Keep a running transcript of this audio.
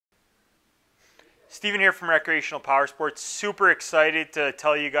Steven here from Recreational Power Sports. Super excited to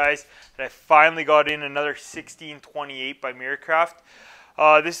tell you guys that I finally got in another 1628 by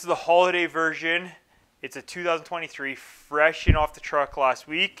MirroCraft. This is the holiday version. It's a 2023, fresh in off the truck last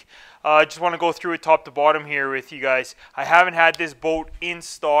week. Just want to go through it top to bottom here with you guys. I haven't had this boat in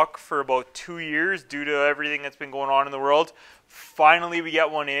stock for about 2 years due to everything that's been going on in the world. Finally we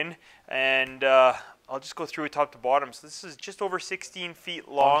get one in, and I'll just go through it top to bottom. So this is just over 16 feet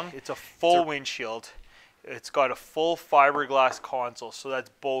long. It's a full windshield. It's got a full fiberglass console, so that's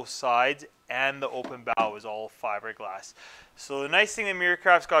both sides, and the open bow is all fiberglass. So the nice thing that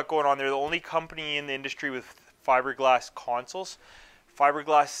MirroCraft's got going on, they're the only company in the industry with fiberglass consoles.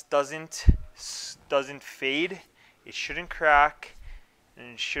 Fiberglass doesn't fade, it shouldn't crack,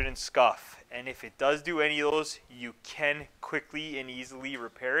 and it shouldn't scuff. And if it does do any of those, you can quickly and easily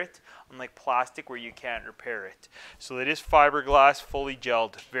repair it, unlike plastic where you can't repair it. So it is fiberglass, fully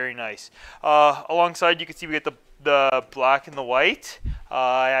gelled, very nice. Alongside, you can see we get the black and the white.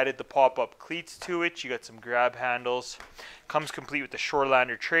 I added the pop-up cleats to it. You got some grab handles. Comes complete with the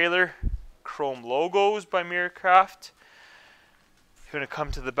ShoreLand'r trailer, chrome logos by MirroCraft. You're going to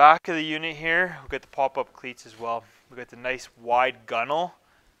come to the back of the unit here. We've got the pop-up cleats as well. We've got the nice wide gunnel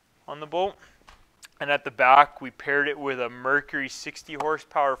on the boat, and at the back we paired it with a Mercury 60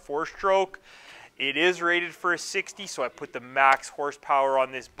 horsepower 4-stroke. It is rated for a 60, so I put the max horsepower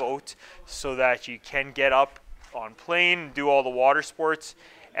on this boat so that you can get up on plane, do all the water sports,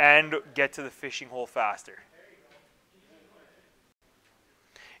 and get to the fishing hole faster.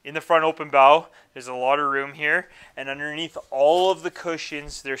 In the front open bow, there's a lot of room here, and underneath all of the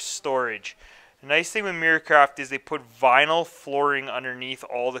cushions there's storage. The nice thing with MirroCraft is they put vinyl flooring underneath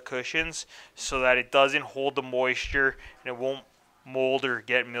all the cushions so that it doesn't hold the moisture and it won't mold or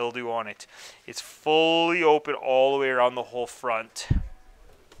get mildew on it. It's fully open all the way around the whole front.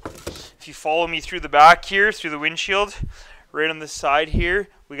 If you follow me through the back here, through the windshield, right on the side here,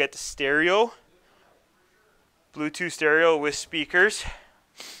 we got the stereo, Bluetooth stereo with speakers.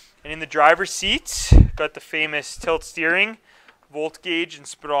 And in the driver's seats, got the famous tilt steering, volt gauge and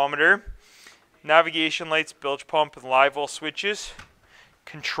speedometer. Navigation lights, bilge pump, and Livewell switches.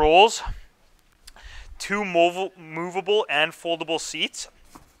 Controls. 2 movable and foldable seats,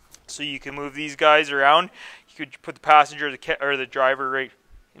 so you can move these guys around. You could put the passenger or the driver right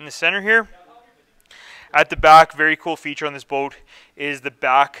in the center here. At the back, very cool feature on this boat is the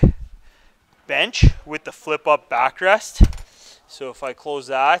back bench with the flip-up backrest. So if I close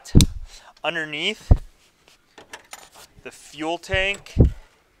that, underneath, the fuel tank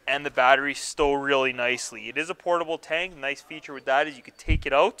and the batteries stow really nicely. It is a portable tank. Nice feature with that is you could take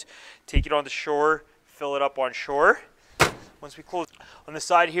it out, take it on the shore, fill it up on shore. Once we close, on the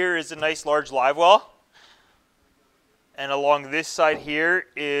side here is a nice large Livewell, and along this side here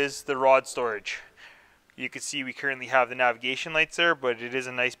is the rod storage. You can see we currently have the navigation lights there, but it is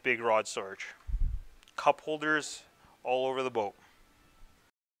a nice big rod storage. Cup holders all over the boat.